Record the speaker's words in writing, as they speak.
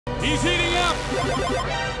He's heating up!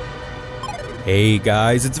 Hey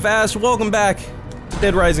guys, it's Vash. Welcome back to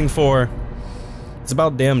Dead Rising 4. It's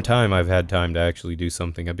about damn time I've had time to actually do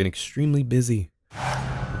something. I've been extremely busy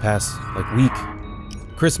the past, like, week.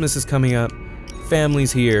 Christmas is coming up.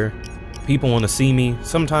 Family's here. People want to see me.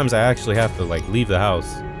 Sometimes I actually have to, like, leave the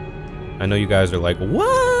house. I know you guys are like,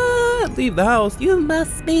 what? Leave the house? You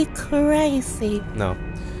must be crazy. No.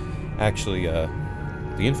 Actually, the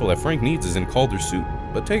info that Frank needs is in Calder's suit.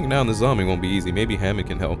 But taking down the zombie won't be easy. Maybe Hammond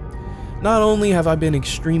can help. Not only have I been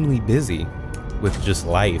extremely busy with just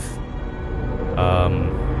life,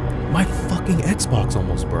 my fucking Xbox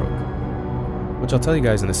almost broke. Which I'll tell you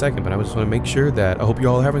guys in a second, but I just want to make sure that I hope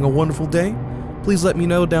you're all having a wonderful day. Please let me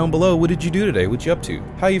know down below, what did you do today? What you up to?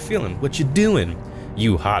 How you feeling? What you doing?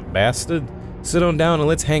 You hot bastard. Sit on down and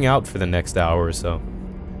let's hang out for the next hour or so.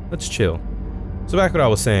 Let's chill. So back what I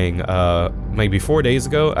was saying, maybe 4 days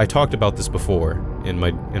ago, I talked about this before in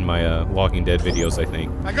my Walking Dead videos, I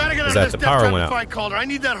think. I gotta get out of this power went out. Find Calder. I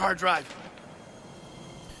need that hard drive.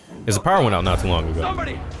 Because the power went out not too long ago.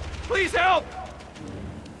 Somebody, please help!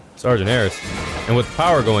 Sergeant Harris. And with the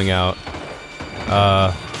power going out,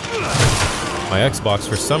 my Xbox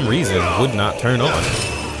for some reason would not turn on.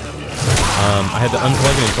 I had to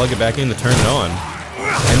unplug it and plug it back in to turn it on.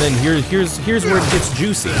 And then here's where it gets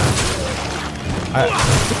juicy. What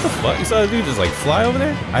the fuck? You saw that dude just like fly over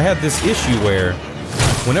there? I had this issue where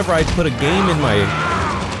whenever I put a game in my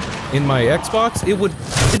Xbox, it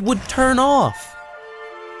would turn off.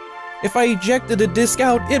 If I ejected a disc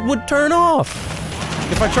out, it would turn off.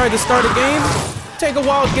 If I tried to start a game, take a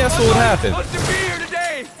wild guess what would happen.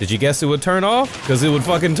 Did you guess it would turn off? Because it would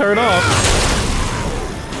fucking turn off.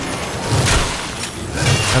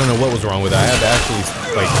 I don't know what was wrong with it. I had to actually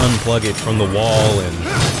like unplug it from the wall and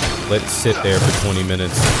let it sit there for 20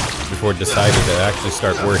 minutes before it decided to actually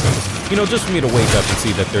start working. You know, just for me to wake up and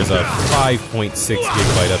see that there's a 5.6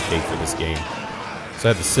 gigabyte update for this game. So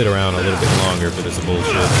I had to sit around a little bit longer for this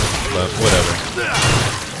bullshit, but whatever.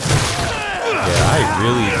 Yeah, I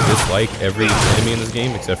really dislike every enemy in this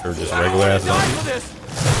game except for just regular ass zombies.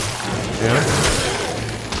 Yeah?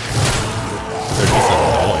 They're just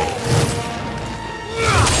annoying.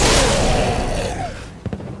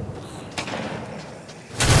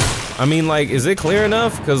 I mean, like, is it clear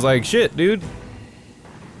enough? Cause like, shit, dude.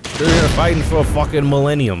 They're here fighting for a fucking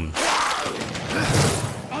millennium.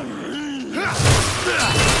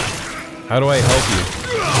 How do I help you?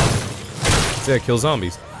 See, I kill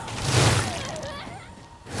zombies.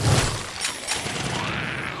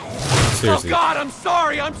 Seriously. Oh God, I'm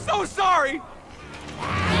sorry. I'm so sorry.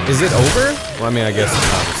 Is it over? Well, I mean, I guess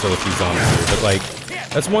it's not. There's still a few zombies here, but like,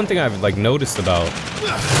 that's one thing I've like noticed about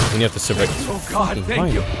when you have to survive. Oh God,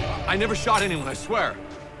 thank you. I never shot anyone, I swear.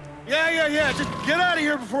 Yeah. Just get out of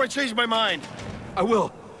here before I change my mind. I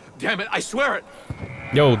will. Damn it, I swear it.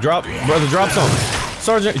 Yo, brother, drop something.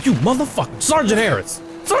 Sergeant, you motherfucker, Sergeant Harris.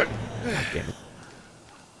 Sergeant. God damn it.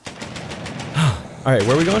 All right,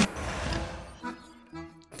 where are we going?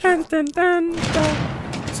 Dun, dun, dun, dun.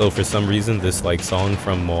 So for some reason, this like song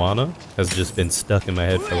from Moana has just been stuck in my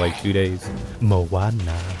head for like 2 days.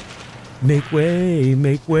 Moana, make way,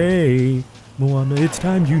 make way. Moana, it's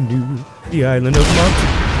time you knew the island of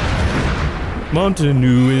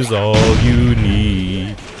Montanu is all you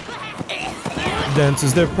need.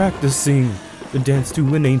 Dances they're practicing the dance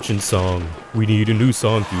to an ancient song. We need a new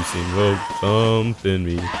song to sing. Oh, something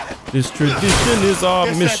me. This tradition is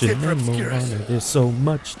our mission. Moana, there's so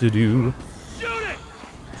much to do.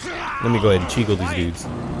 Let me go ahead and cheagle these dudes.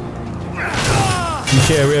 We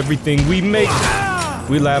share everything we make.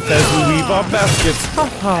 We laugh as we weave our baskets. Ha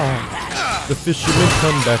ha. The fishermen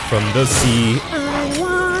come back from the sea. I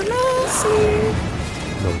wanna see.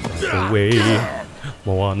 No back away.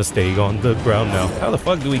 Moana, stay on the ground now. How the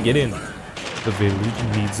fuck do we get in? The village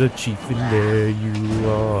needs a chief, and there you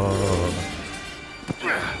are.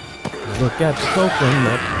 Look at the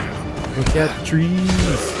coconut. Look at the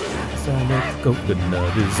trees. Solid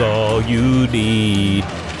coconut is all you need.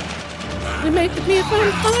 We make the meat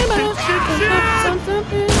from fiber.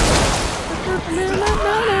 Something.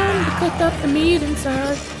 Cook up the meat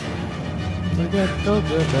inside. Look at the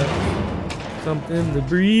coconut. Something to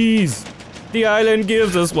breeze. The island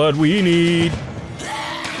gives us what we need.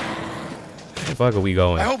 Where the fuck are we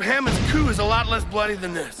going? I hope Hammond's coup is a lot less bloody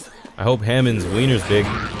than this. I hope Hammond's wiener's big.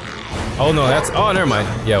 Oh no, that's. Oh, never mind.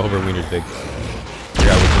 Yeah, I hope her wiener's big.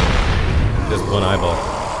 Just one eyeball.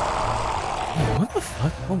 Oh, what the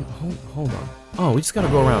fuck? Hold on. Oh, we just gotta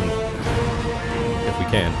go around. If we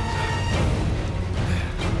can.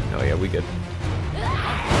 Oh yeah, we good.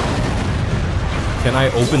 Can I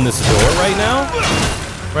open this door right now?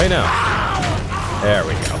 Right now. There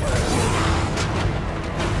we go.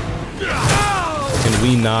 Can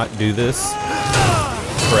we not do this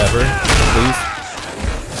forever, please?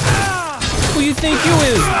 Who you think you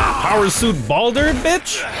is? Power Suit Balder,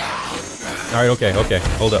 bitch? Alright, okay, okay.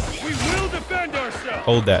 Hold up. We will defend ourselves.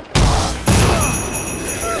 Hold that.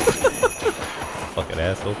 Fucking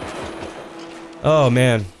asshole. Oh,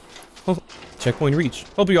 man. Oh, checkpoint reach.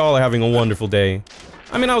 Hope you all are having a wonderful day.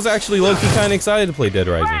 I mean, I was actually low-key kind of excited to play Dead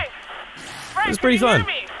Rising. It was pretty fun.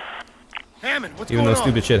 Hammond, what's Even going though on?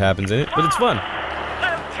 stupid shit happens in it, but it's fun.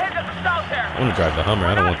 I want to drive the Hummer.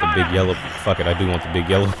 I don't want the big yellow. Fuck it, I do want the big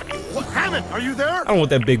yellow. What, Hammond, are you there? I don't want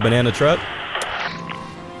that big banana truck.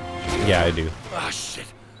 Yeah, I do. Ah, shit.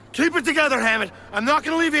 Keep it together, Hammond. I'm not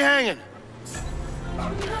gonna leave you hanging.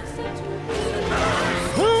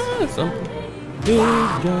 Something big,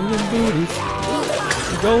 giant booties,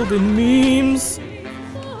 golden memes,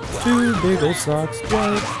 2 big old socks,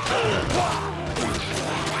 white,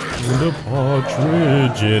 and a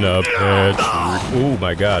partridge in a pear tree. Oh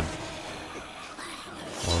my god.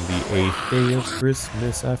 On the 8th day of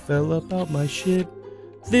Christmas, I fell about my shit.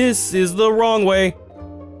 This is the wrong way.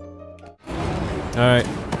 Alright.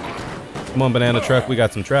 Come on, banana truck, we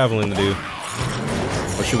got some traveling to do.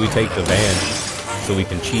 Or should we take the van so we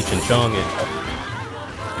can Cheech and Chong it?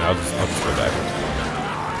 No, I'll just go back.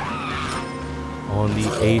 On the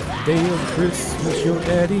 8th day of Christmas, your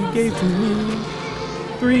daddy gave to me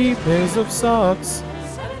 3 pairs of socks.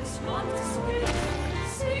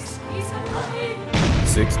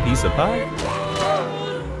 6 piece of pie?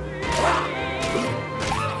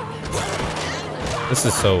 This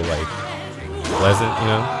is so, like, pleasant, you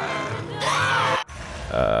know?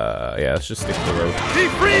 Yeah, let's just stick to the road. Be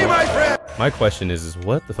free, my friend! My question is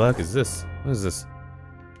what the fuck is this? What is this?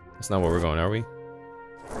 That's not where we're going, are we?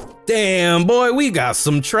 Damn, boy, we got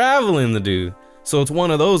some traveling to do. So it's one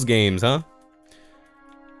of those games, huh?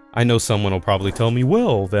 I know someone will probably tell me,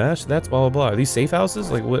 well, Vash, that's blah, blah, blah. Are these safe houses?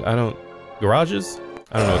 Like, what? I don't... Garages?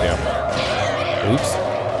 I don't know what they are. Oops.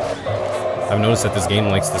 I've noticed that this game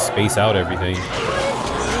likes to space out everything.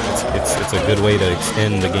 It's a good way to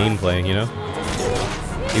extend the gameplay, you know?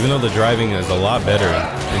 Even though the driving is a lot better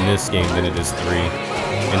in this game than it is 3.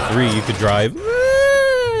 In 3, you could drive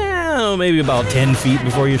maybe about 10 feet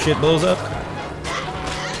before your shit blows up.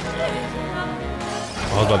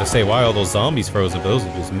 I was about to say, why are all those zombies frozen? But those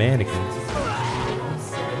are just mannequins.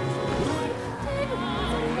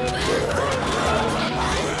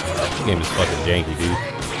 This game is fucking janky, dude.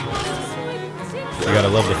 You gotta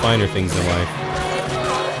love the finer things in life.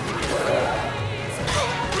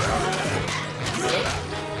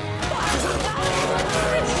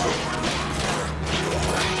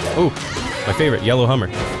 Oh, my favorite, yellow Hummer.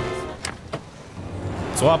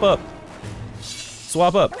 Swap up.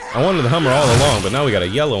 Swap up. I wanted the Hummer all along, but now we got a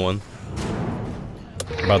yellow one.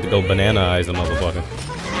 About to go banana-ize a motherfucker.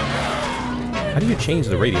 How do you change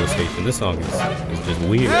the radio station? This song is just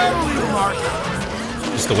weird.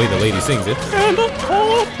 Just the way the lady sings it. And a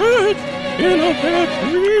pulpit in a Frank,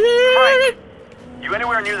 you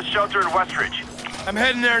anywhere near the shelter in Westridge? I'm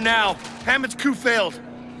heading there now. Hammond's coup failed.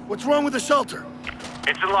 What's wrong with the shelter?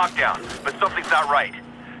 It's in lockdown, but something's not right.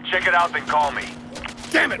 Check it out, then call me.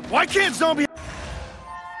 Damn it! Why can't zombie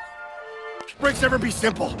breaks ever be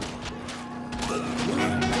simple?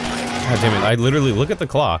 God damn it, I literally look at the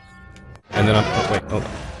clock, and then oh,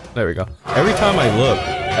 there we go. Every time I look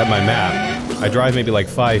at my map, I drive maybe like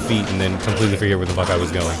 5 feet and then completely forget where the fuck I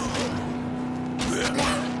was going.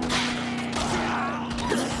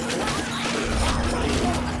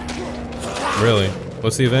 Really?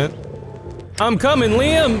 What's the event? I'm coming,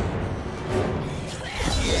 Liam!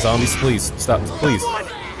 Zombies, please, stop, please.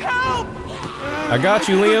 Help! I got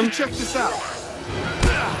you, Liam. Check this out.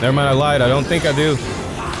 Never mind, I lied, I don't think I do.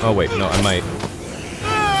 Oh wait, no, I might.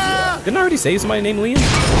 Didn't I already say somebody named Liam?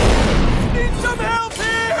 Need some help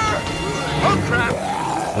here! Oh crap!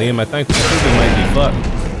 Liam, I think we might be fucked.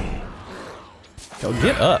 Yo,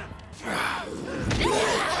 get up.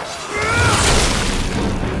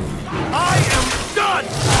 I am done!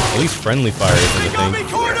 At least friendly fire isn't a thing.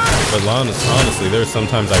 But honestly, there's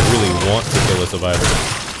sometimes I really want to kill a survivor.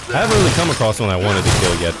 I haven't really come across one I wanted to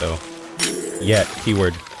kill yet, though. Yet,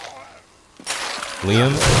 keyword.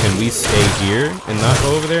 Liam, can we stay here and not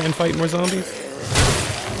go over there and fight more zombies?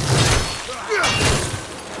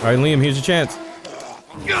 Alright, Liam, here's your chance.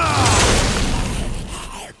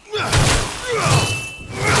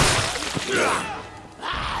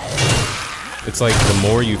 It's like the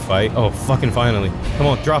more you fight. Oh, fucking finally. Come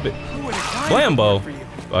on, drop it. Blambo.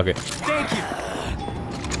 Fuck it. Thank you.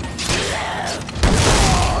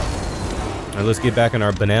 Alright, let's get back in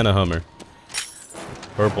our banana Hummer.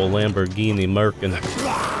 Purple Lamborghini Merkin.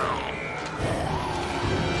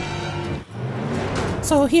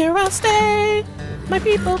 So here I'll stay. My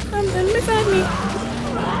people come and beside me.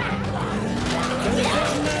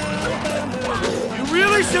 You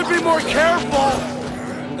really should be more careful.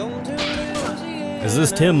 Is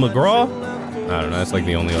this Tim McGraw? I don't know. That's like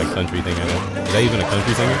the only like country thing I know. Is that even a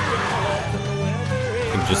country singer?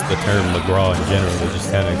 I think just the term McGraw in general is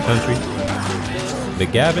just kind of country.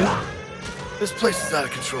 Big Gavin. This place is out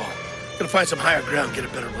of control. Gotta find some higher ground, get a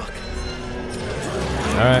better look.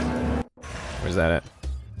 All right. Where's that at?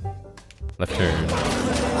 Left turn.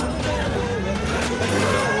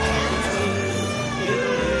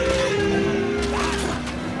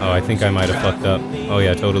 Oh, I think I might have fucked up. Oh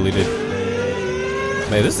yeah, I totally did.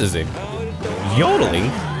 Man, this is a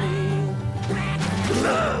yodeling.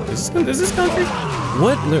 Is this country?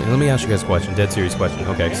 What? Let me ask you guys a question. Dead serious question.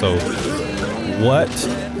 Okay, so what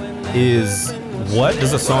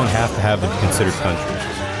does a song have to have to be considered country?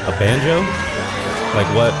 A banjo? Like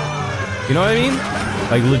what? You know what I mean?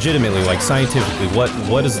 Like legitimately, like scientifically,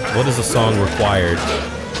 what is a song required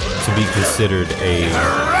to be considered a?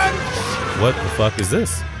 What the fuck is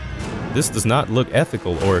this? This does not look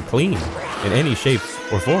ethical or clean in any shape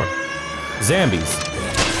or form. Zombies,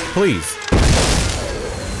 please.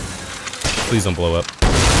 Please don't blow up.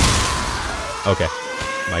 Okay.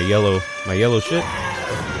 My yellow shit.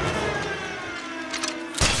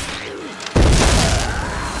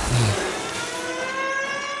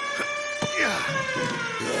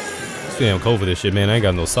 It's damn cold for this shit, man. I ain't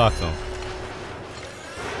got no socks on.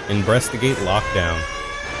 Investigate lockdown.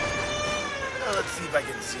 Let's see if I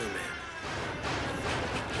can zoom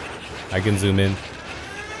in. I can zoom in.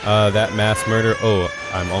 That mass murder. Oh,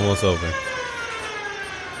 I'm almost over.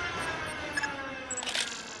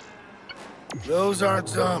 Those aren't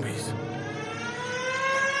zombies.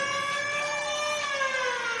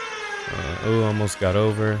 Oh, almost got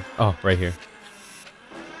over. Oh, right here.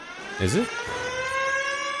 Is it?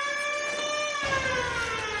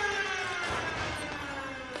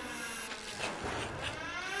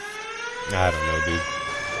 I don't know, dude.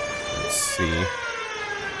 Let's see.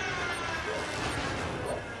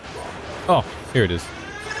 Oh, here it is.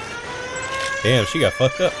 Damn, she got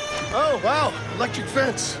fucked up. Oh, wow. Electric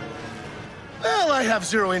fence. Well, I have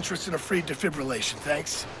zero interest in a free defibrillation,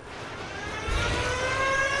 thanks.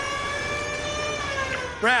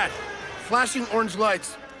 Brad, flashing orange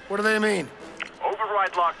lights. What do they mean?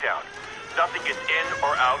 Override lockdown. Nothing gets in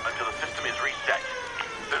or out until the system is reset.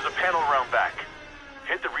 There's a panel around back.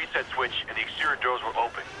 Hit the reset switch and the exterior doors will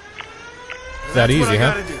open. Is that easy,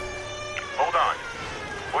 huh? Gotta do. Hold on.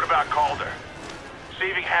 What about Calder?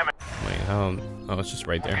 Saving Hammond. Wait, oh, it's just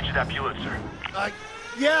right there. Get you that Pulitzer.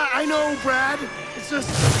 Yeah, I know, Brad. It's just...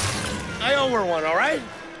 I owe her one, all right?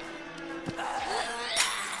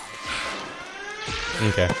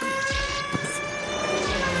 Okay.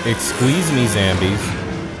 Squeeze me, zombies.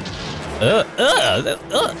 What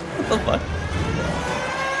the fuck?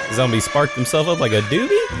 Zombie sparked himself up like a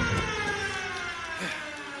doobie?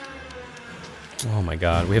 Oh my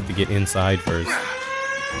god, we have to get inside first.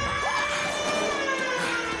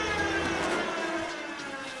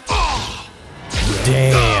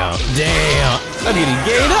 Damn, I need to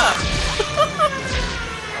gain up.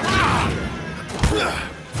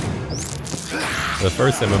 The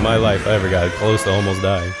first time in my life I ever got close to almost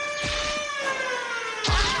dying.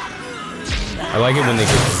 I like it when they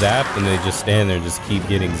get zapped and they just stand there and just keep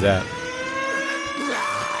getting zapped.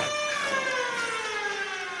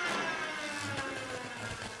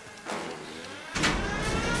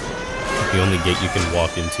 The only gate you can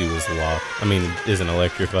walk into is locked. I mean, isn't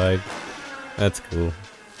electrified. That's cool.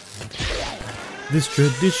 This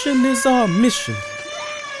tradition is our mission.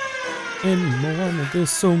 And more,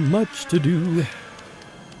 there's so much to do.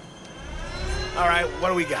 All right, what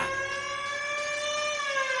do we got?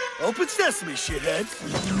 Open sesame, shitheads.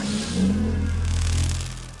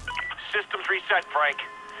 Systems reset, Frank.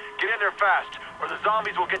 Get in there fast, or the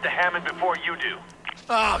zombies will get to Hammond before you do.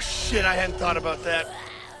 Oh, shit, I hadn't thought about that.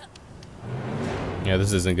 Yeah,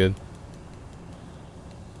 this isn't good.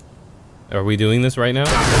 Are we doing this right now?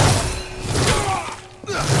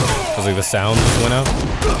 Because like the sound just went out.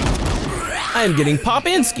 I am getting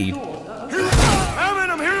Popinski'd.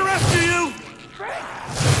 Hammond, I'm here to rescue you.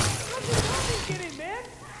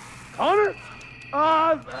 Connor?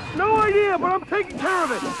 No idea, but I'm taking care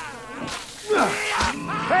of it.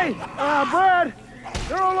 Hey, Brad,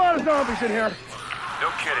 there are a lot of zombies in here. No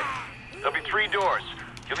kidding. There'll be 3 doors.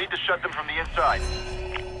 You'll need to shut them from the inside.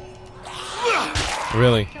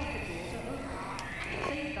 Really?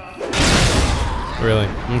 Really?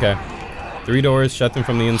 Okay. 3 doors, shut them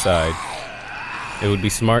from the inside. It would be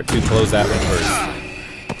smart to close that one first.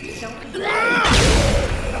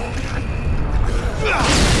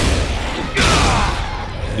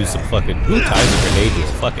 do some fucking... Who ties a grenade to a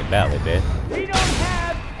fucking ballad, man? We don't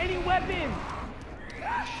have any weapons.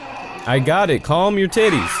 I got it. Calm your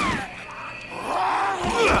titties.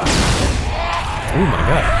 Oh my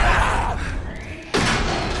god.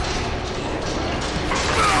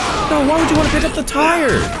 No, why would you want to pick up the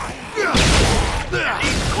tire?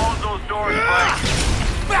 Close those doors,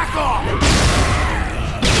 Frank. Back off!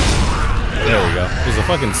 There we go. There's a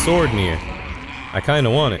fucking sword in here. I kind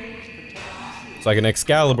of want it. It's like an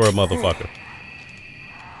Excalibur motherfucker.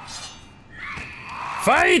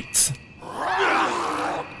 Fight!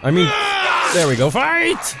 I mean, there we go.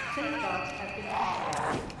 Fight!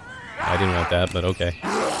 I didn't want that, but okay.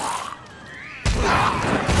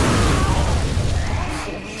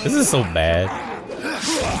 This is so bad.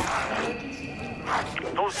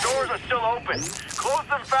 Those doors are still open. Close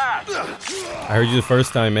them fast. I heard you the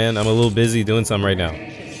first time, man. I'm a little busy doing something right now.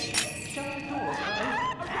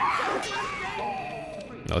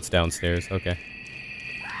 No, it's downstairs. Okay.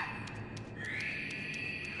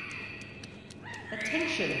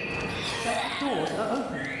 Attention. Shut doors are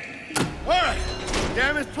open. All right,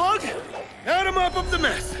 dam is plugged. Now to mop up the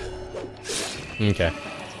mess. Okay.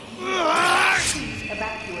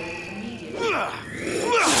 Evacuate immediately.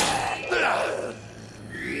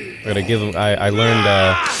 I'm gonna give him. I learned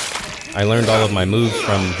all of my moves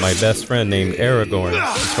from my best friend named Aragorn.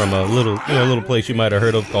 It's from a little place you might have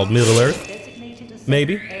heard of called Middle Earth.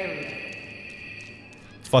 Maybe.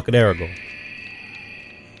 It's fucking Aragorn.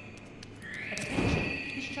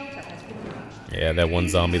 This shelter has been reached. Yeah, that one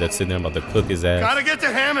zombie that's sitting there about to cook his ass. Gotta get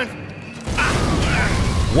to Hammond.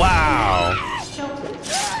 Wow. Shelter is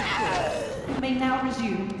secure. You may now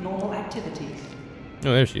resume normal activities.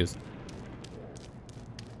 Oh, there she is.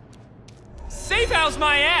 Safe house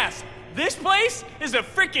my ass. This place is a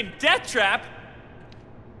freaking death trap.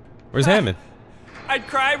 Where's Hammond? I'd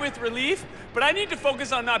cry with relief, but I need to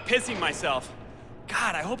focus on not pissing myself.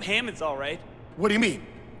 God, I hope Hammond's all right. What do you mean?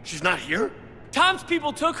 She's not here? Tom's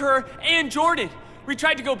people took her and Jordan. We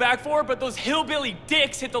tried to go back for her, but those hillbilly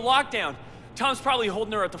dicks hit the lockdown. Tom's probably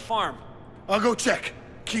holding her at the farm. I'll go check.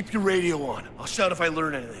 Keep your radio on. I'll shout if I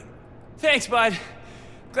learn anything. Thanks, bud.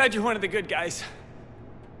 Glad you're one of the good guys.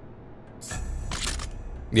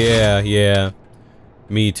 Yeah.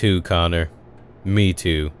 Me too, Connor. Me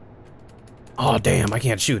too. Oh, damn, I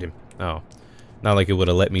can't shoot him. Oh. Not like it would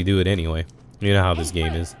have let me do it anyway. You know how this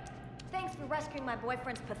game is. Thanks for rescuing my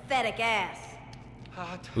boyfriend's pathetic ass.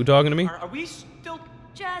 Who talking to me? Are we still...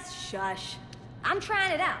 Just shush. I'm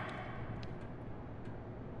trying it out.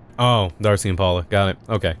 Oh, Darcy and Paula. Got it.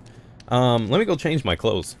 Okay. Let me go change my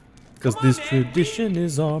clothes. Because this tradition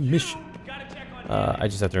is our mission. I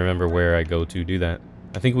just have to remember where I go to do that.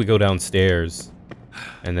 I think we go downstairs.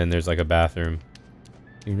 And then there's like a bathroom.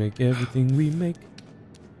 You make everything we make.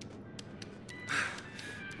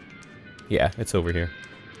 Yeah, it's over here.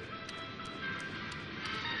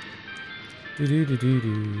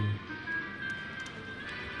 Do-do-do-do-do.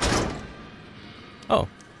 Oh.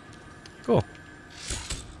 Cool.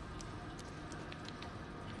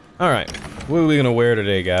 Alright. What are we gonna wear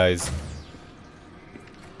today, guys?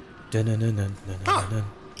 What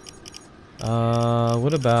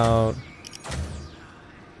about...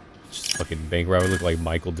 Just fucking bank robber look like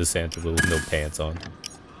Michael DeSantis with no pants on.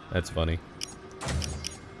 That's funny.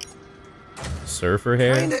 Surfer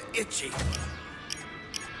hair? Kinda itchy.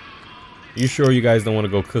 You sure you guys don't want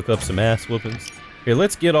to go cook up some ass whoopings? Here,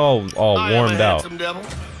 let's get all warmed out. Devil.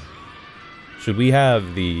 Should we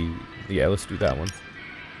have the... Yeah, let's do that one.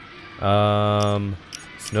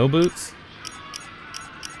 Snow boots?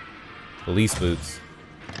 Police boots.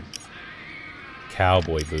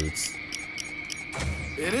 Cowboy boots.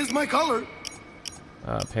 It is my color.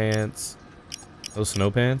 Pants. Those snow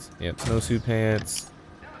pants? Yep, snowsuit pants.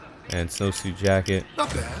 And snowsuit jacket.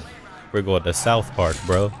 Not bad. We're going to South Park,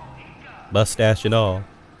 bro. Mustache and all.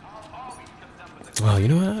 Well, you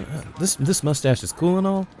know what? This mustache is cool and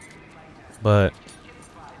all, but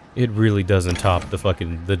it really doesn't top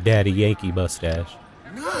the Daddy Yankee mustache.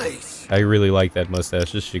 Nice. I really like that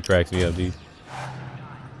mustache. This shit cracks me up, dude.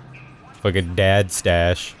 Fucking dad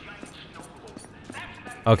stash.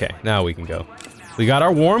 Okay, now we can go. We got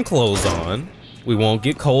our warm clothes on. We won't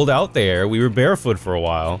get cold out there. We were barefoot for a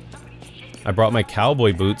while. I brought my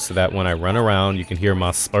cowboy boots so that when I run around, you can hear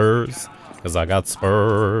my spurs. Because I got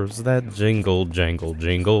spurs that jingle, jangle,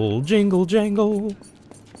 jingle, jingle, jangle.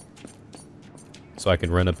 So I can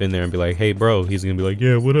run up in there and be like, hey, bro. He's going to be like,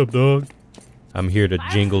 yeah, what up, dog? I'm here to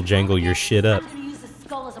jingle, jangle your shit up. I'm gonna use the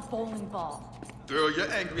skull as a bowling ball. Girl,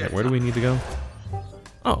 you're angry. Where do we need to go?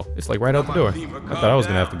 Oh, it's like right out the door. I thought I was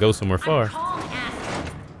going to have to go somewhere far.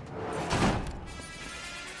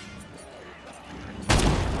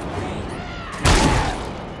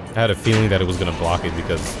 I had a feeling that it was gonna block it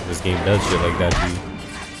because this game does shit like that to you.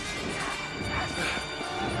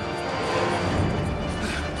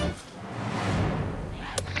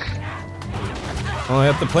 Oh, I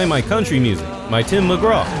have to play my country music, my Tim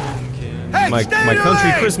McGraw, Hey, my stay in the country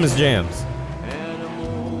lane! Christmas jams.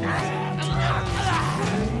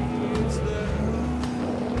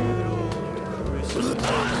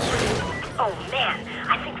 Oh man,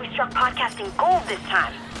 I think we struck podcasting gold this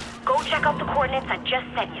time. Go check out the coordinates I just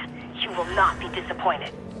sent you. You will not be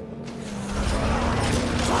disappointed.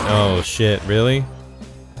 Oh shit, really?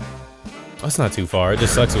 That's not too far. It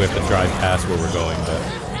just sucks that we have to drive past where we're going, but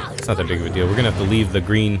it's not that big of a deal. We're gonna have to leave the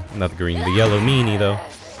green, not the green, the yellow meanie though.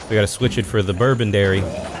 We gotta switch it for the bourbon dairy.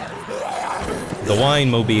 The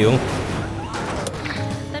wine mobile.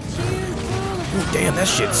 Ooh, damn, that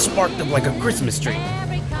shit sparked up like a Christmas tree.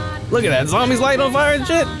 Look at that, zombies lighting on fire and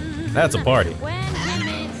shit. That's a party.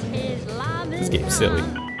 This game's silly.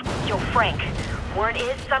 Yo, Frank, word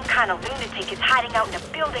is some kind of lunatic is hiding out in a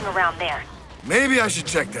building around there. Maybe I should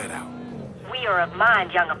check that out. We are of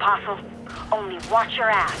mind, young apostle. Only watch your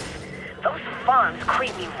ass. Those farms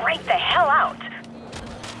creep me right the hell out.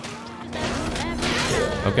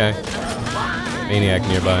 Okay. Maniac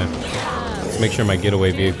nearby. Let's make sure my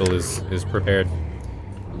getaway vehicle is prepared.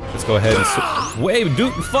 Let's go ahead and wait,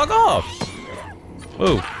 dude, fuck off!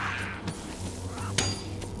 Whoa.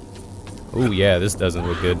 Oh yeah, this doesn't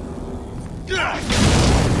look good.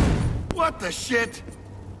 What the shit?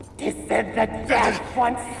 They said that Dad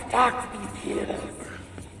once stalked these hills.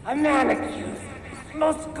 A man accused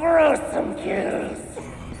most gruesome kills.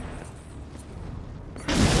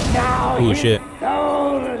 Now Ooh, his shit.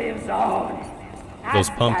 soul lives on. Those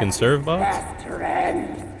pumpkin serve bots?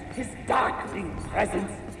 His darkling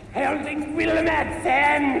presence held in Willamette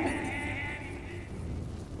Zen.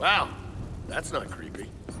 Wow, that's not creepy.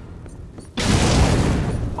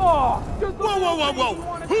 Oh, Whoa, whoa, whoa, whoa!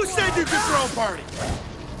 Who said you could throw a party?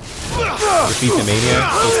 Defeat the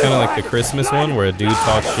Maniac. So it's kind of like the Christmas one where a dude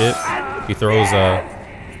talks shit. He throws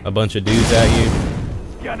a bunch of dudes at you.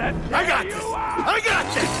 I got this! I got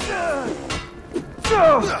this!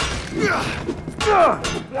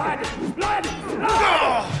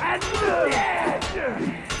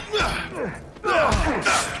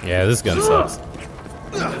 Yeah, this gun sucks.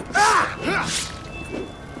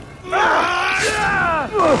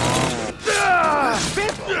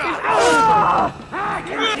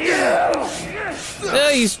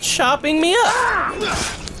 He's chopping me up.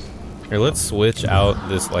 Here, let's switch out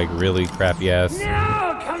this like really crappy ass.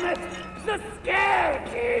 now cometh the Scare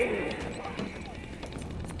King.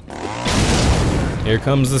 Here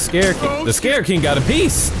comes the Scare King. The Scare King got a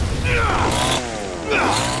piece.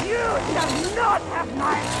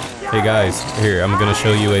 Hey guys, here, I'm gonna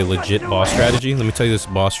show you a legit boss strategy. Let me tell you this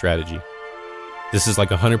boss strategy. This is like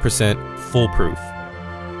 100% foolproof.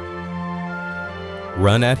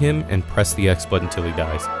 Run at him and press the X button until he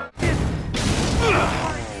dies.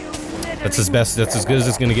 That's his best, that's as good as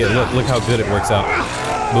it's gonna get. Look how good it works out.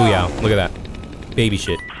 Booyah, look at that. Baby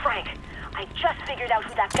shit. Frank, I just figured out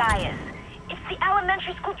who that guy is. It's the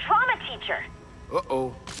elementary school drama teacher.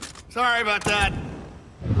 Uh-oh. Sorry about that.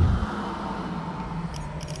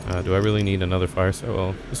 Do I really need another fire sight?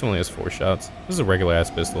 Well, this only has 4 shots. This is a regular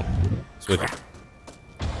ass pistol. Switch it.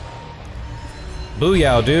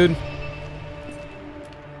 Booyah, dude.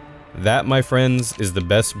 That, my friends, is the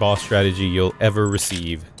best boss strategy you'll ever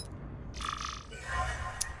receive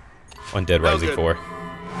on Dead Rising 4.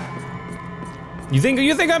 You think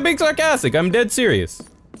I'm being sarcastic? I'm dead serious.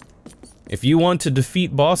 If you want to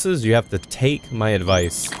defeat bosses, you have to take my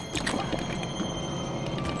advice.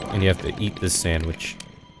 And you have to eat this sandwich.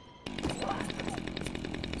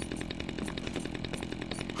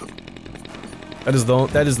 That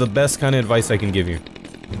is the best kind of advice I can give you.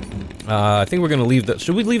 I think we're gonna leave the.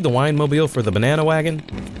 Should we leave the wine mobile for the banana wagon?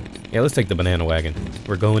 Yeah, let's take the banana wagon.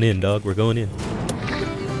 We're going in, dog. We're going in.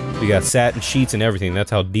 We got satin sheets and everything.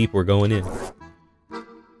 That's how deep we're going in.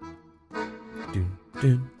 Dun,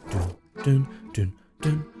 dun, dun, dun,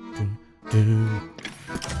 dun, dun, dun.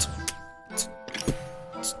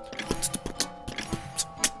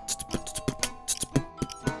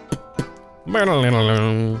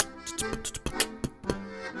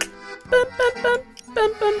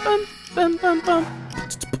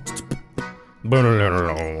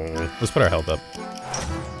 Let's put our health up.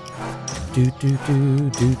 Do do do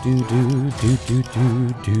do do do do do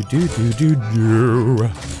do do do do do.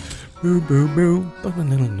 Boo boo boo.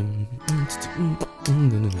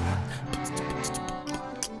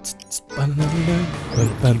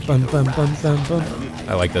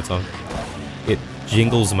 I like that song. It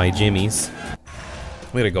jingles my jimmies.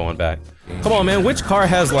 We gotta go on back. Come on, man. Which car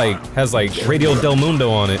has like Radio Del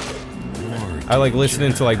Mundo on it? I like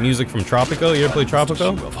listening to like music from Tropico. You ever play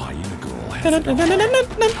Tropico?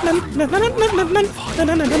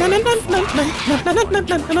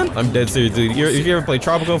 I'm dead serious, dude. If you ever play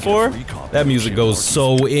Tropico 4, that music goes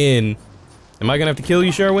so in. Am I gonna have to kill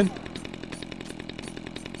you, Sherwin?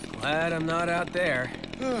 Glad I'm not out there.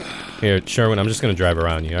 Here, Sherwin, I'm just gonna drive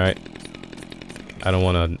around you, alright? I don't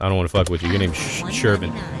wanna fuck with you. Your name's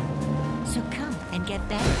Sherwin. So come and get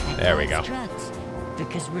better at there we go. drugs,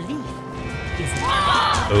 because relief is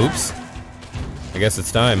oops. I guess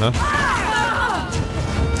it's time, huh?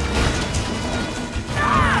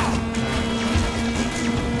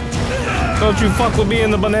 Don't you fuck with me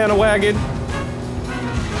in the banana wagon.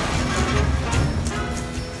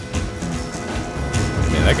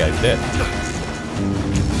 Man, that guy's dead.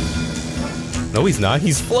 No, he's not.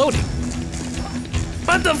 He's floating.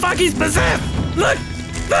 What the fuck? He's possessed! Look!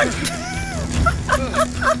 Look!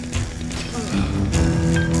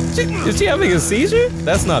 Is she having a seizure?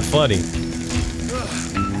 That's not funny.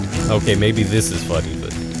 Okay, maybe this is funny,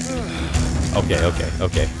 but... Okay.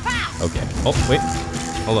 Okay. Oh, wait.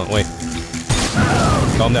 Hold on, wait.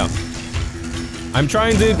 Calm down. I'm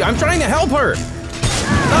trying to help her!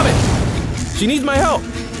 Stop it! She needs my help!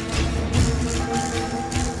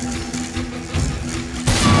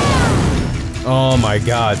 Oh my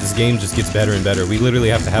god, this game just gets better and better. We literally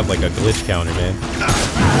have to have like a glitch counter, man.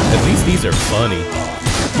 At least these are funny.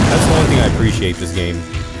 That's the one thing I appreciate this game.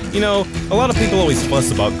 You know, a lot of people always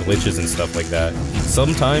fuss about glitches and stuff like that.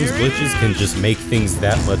 Sometimes glitches can just make things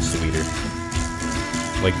that much sweeter.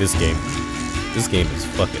 Like this game. This game is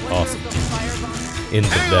fucking awesome. In the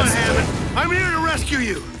best way. I'm here to rescue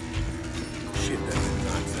you.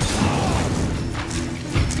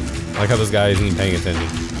 I like how this guy isn't even paying attention.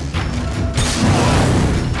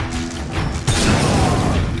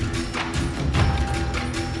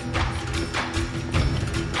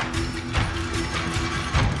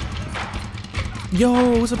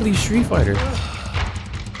 Yo, what's up with these Street Fighter?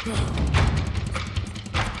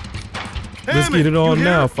 Let's get it on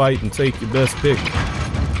now. Fight and take your best pick.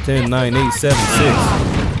 10, 9, 8, 7,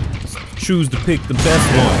 6. Choose to pick the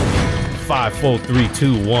best one. 5, 4, 3,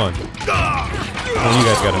 2, 1. Well, you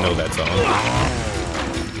guys gotta know that song.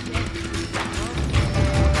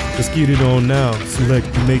 Just get it on now. Select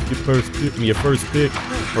and make your first pick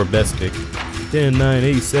or best pick. 10, 9,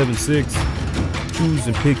 8, 7, 6. Choose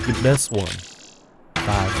and pick the best one.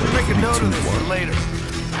 5, 4, 3, 2, 1. Later.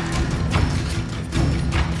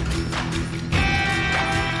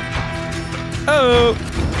 Oh,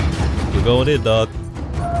 we're going in, dog.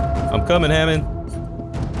 I'm coming, Hammond.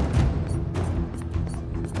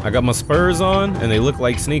 I got my spurs on, and they look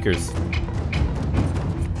like sneakers.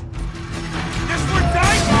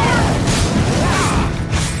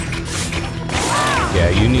 Yeah,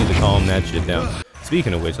 you need to calm that shit down.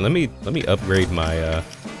 Speaking of which, let me upgrade my let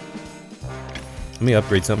me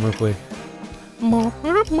upgrade something real quick.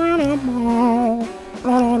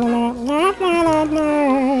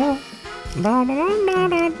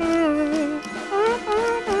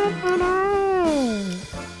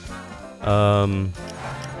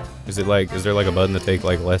 Is there like a button to take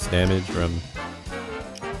like less damage from?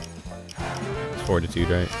 It's fortitude,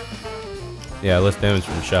 right? Yeah, less damage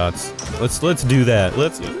from shots. Let's do that.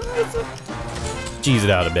 Let's cheese it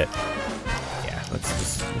out a bit. Yeah,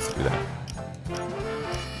 let's do that.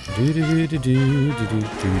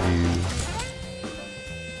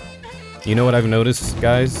 You know what I've noticed,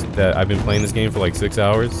 guys? That I've been playing this game for like 6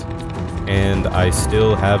 hours, and I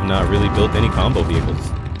still have not really built any combo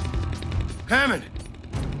vehicles. Hammond!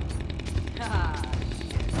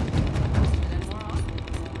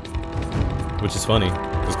 Which is funny,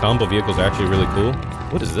 because combo vehicles are actually really cool.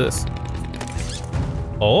 What is this?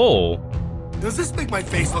 Oh! Does this make my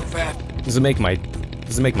face look fat? Does it make my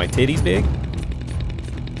titties big?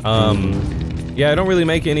 Yeah, I don't really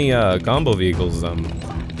make any combo vehicles. I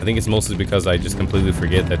think it's mostly because I just completely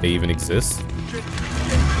forget that they even exist.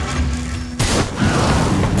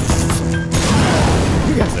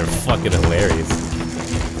 You guys are fucking hilarious.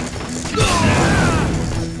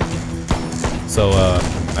 So,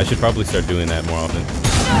 I should probably start doing that more often.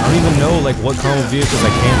 I don't even know, like, what combo vehicles I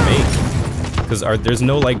can make. Because there's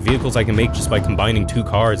no, like, vehicles I can make just by combining 2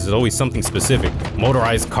 cars. There's always something specific.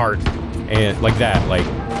 Motorized cart. And, like that. Like,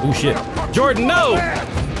 oh shit. Jordan, no!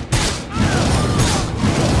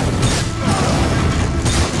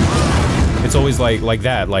 It's always, like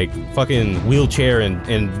that. Like, fucking wheelchair and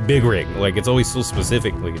big rig. Like, it's always so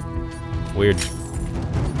specifically weird.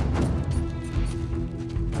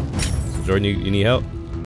 So Jordan, you need help?